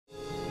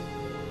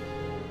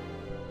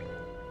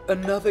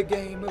Another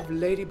game of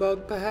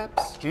Ladybug,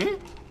 perhaps?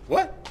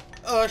 What?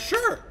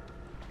 Sure.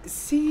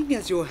 Seeing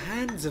as your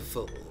hands are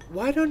full,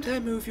 why don't I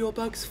move your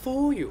bugs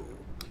for you?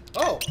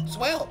 Oh,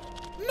 swell.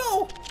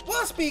 No!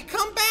 Waspy,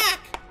 come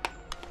back!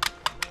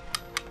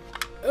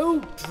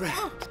 Oh,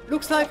 drat.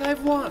 Looks like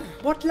I've won.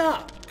 What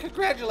luck?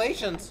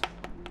 Congratulations.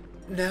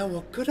 Now,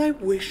 what could I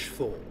wish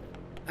for?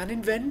 An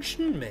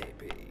invention,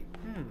 maybe?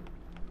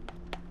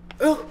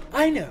 Oh,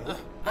 I know.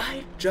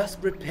 I just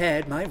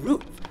repaired my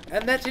roof,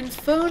 and that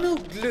infernal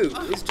glue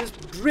is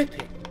just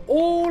dripping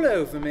all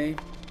over me.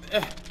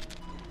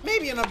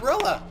 Maybe an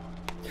umbrella.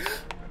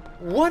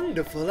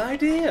 Wonderful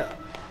idea.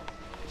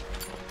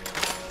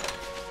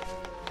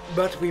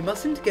 But we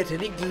mustn't get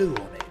any glue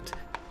on it.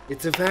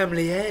 It's a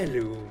family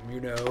heirloom,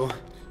 you know.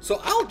 So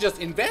I'll just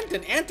invent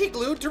an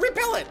anti-glue to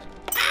repel it.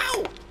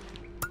 Ow!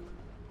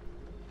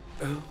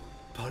 Oh,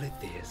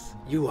 Polytheus,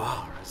 you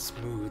are a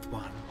smooth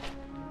one.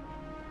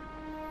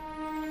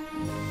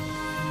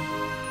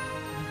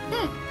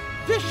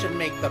 This should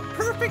make the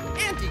perfect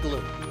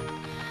anti-glue.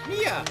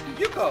 Mia,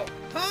 Yuko,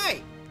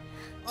 hi.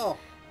 Oh,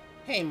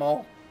 hey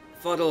Mo.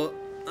 Fuddle,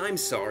 I'm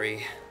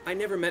sorry. I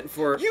never meant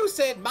for... You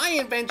said my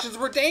inventions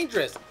were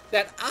dangerous,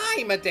 that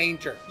I'm a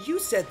danger. You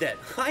said that.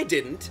 I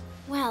didn't.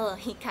 Well,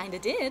 he kinda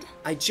did.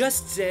 I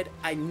just said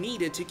I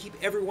needed to keep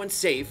everyone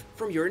safe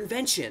from your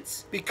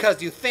inventions.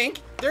 Because you think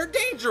they're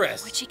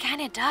dangerous. Which he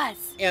kinda does.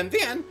 And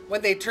then,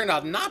 when they turn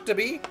out not to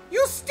be,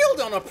 you still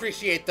don't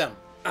appreciate them.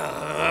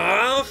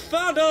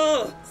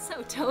 Fuddle!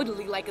 So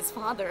totally like his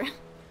father.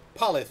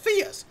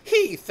 Polytheus,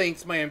 he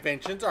thinks my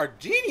inventions are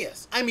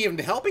genius. I'm even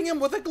helping him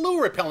with a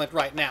glue repellent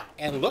right now.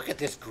 And look at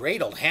this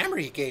great old hammer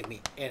he gave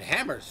me. It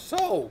hammers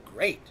so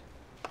great.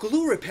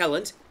 Glue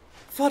repellent?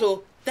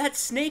 Fuddle, that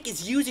snake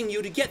is using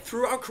you to get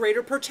through our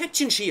crater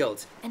protection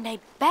shield. And I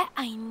bet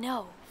I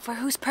know for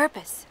whose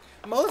purpose.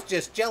 Mo's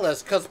just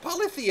jealous because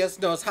Polytheus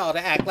knows how to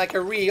act like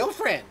a real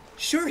friend.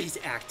 Sure, he's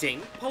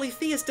acting.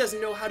 Polytheus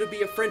doesn't know how to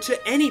be a friend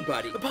to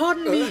anybody.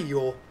 Pardon me,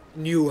 your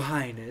new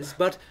highness,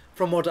 but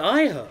from what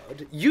I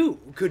heard, you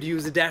could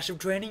use a dash of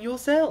training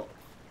yourself.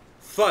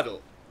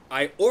 Fuddle,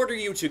 I order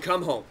you to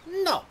come home.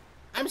 No,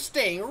 I'm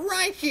staying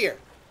right here.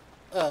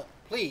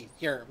 Please,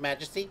 Your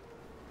Majesty.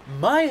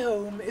 My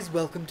home is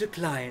welcome to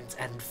clients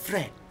and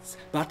friends,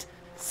 but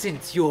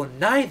since you're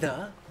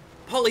neither...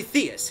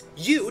 Polytheus,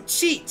 you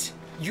cheat!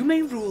 You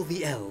may rule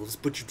the elves,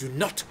 but you do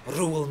not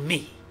rule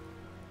me.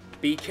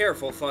 Be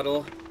careful,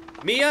 Fuddle.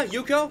 Mia,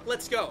 Yuko,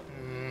 let's go.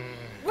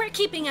 We're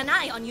keeping an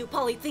eye on you,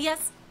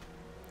 Polytheus.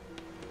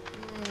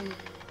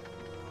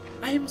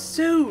 I am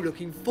so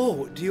looking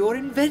forward to your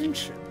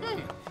invention.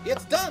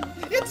 It's done!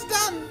 It's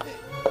done!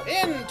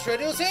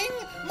 Introducing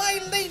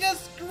my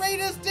latest,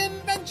 greatest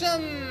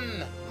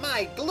invention!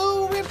 My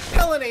glue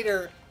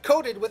repellinator,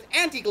 coated with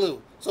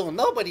anti-glue, so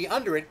nobody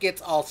under it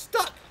gets all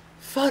stuck.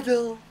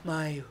 Fuddle,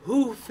 my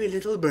hoofy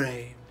little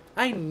brain.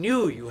 I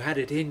knew you had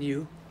it in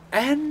you.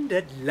 And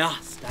at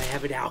last I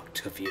have it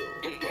out of you.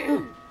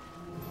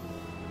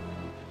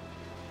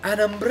 An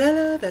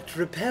umbrella that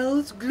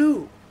repels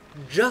glue,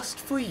 just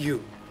for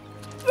you.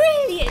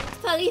 Brilliant,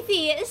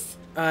 Polytheus!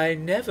 I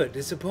never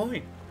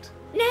disappoint.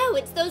 Now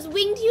it's those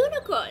winged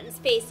unicorns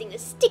facing a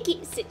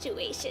sticky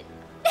situation.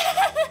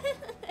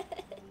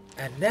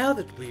 And now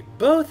that we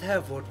both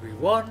have what we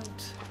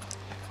want,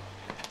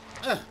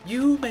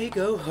 you may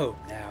go home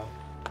now.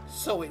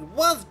 So it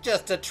was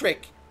just a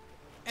trick.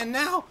 And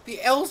now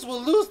the elves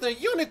will lose their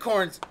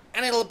unicorns,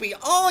 and it'll be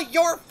all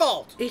your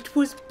fault. It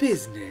was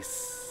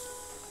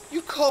business.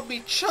 You called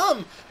me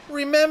chum,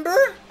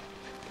 remember?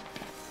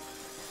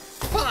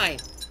 Fine.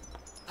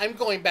 I'm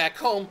going back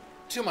home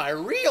to my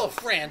real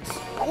friends.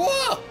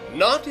 Whoa!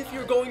 Not if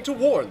you're going to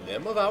warn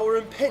them of our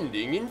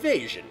impending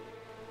invasion.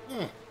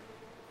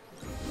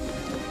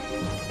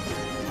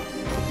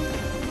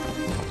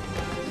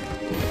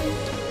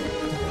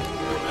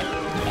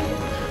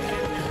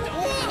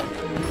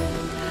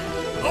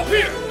 Up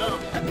here!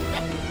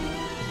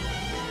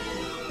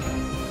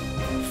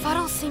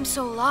 Fuddle seems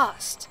so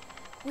lost.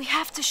 We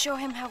have to show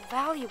him how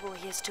valuable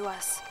he is to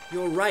us.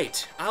 You're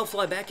right. I'll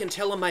fly back and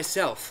tell him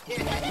myself. The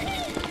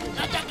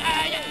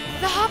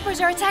hoppers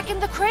are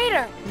attacking the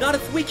crater! Not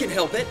if we can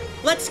help it.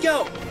 Let's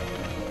go!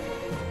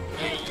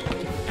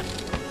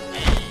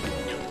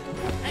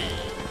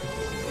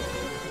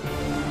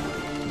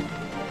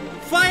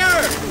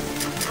 Fire!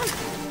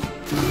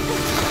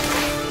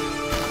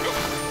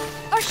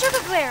 Our sugar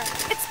glare!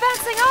 It's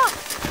bouncing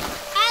off!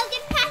 I'll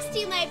get past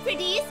you, my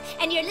pretties,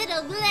 and your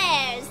little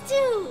glares,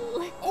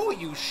 too. Oh,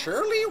 you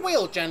surely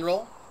will,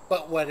 General.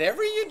 But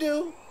whatever you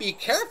do, be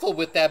careful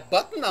with that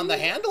button on the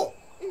handle.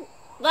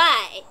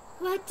 Why?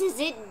 What does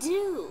it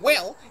do?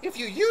 Well, if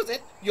you use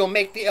it, you'll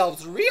make the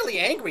elves really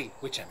angry,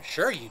 which I'm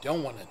sure you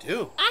don't want to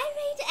do.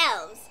 Irate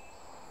elves.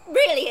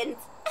 Brilliant.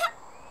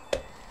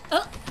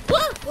 Oh,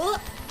 whoa, whoa,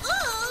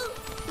 oh,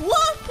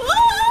 whoa,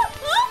 whoa.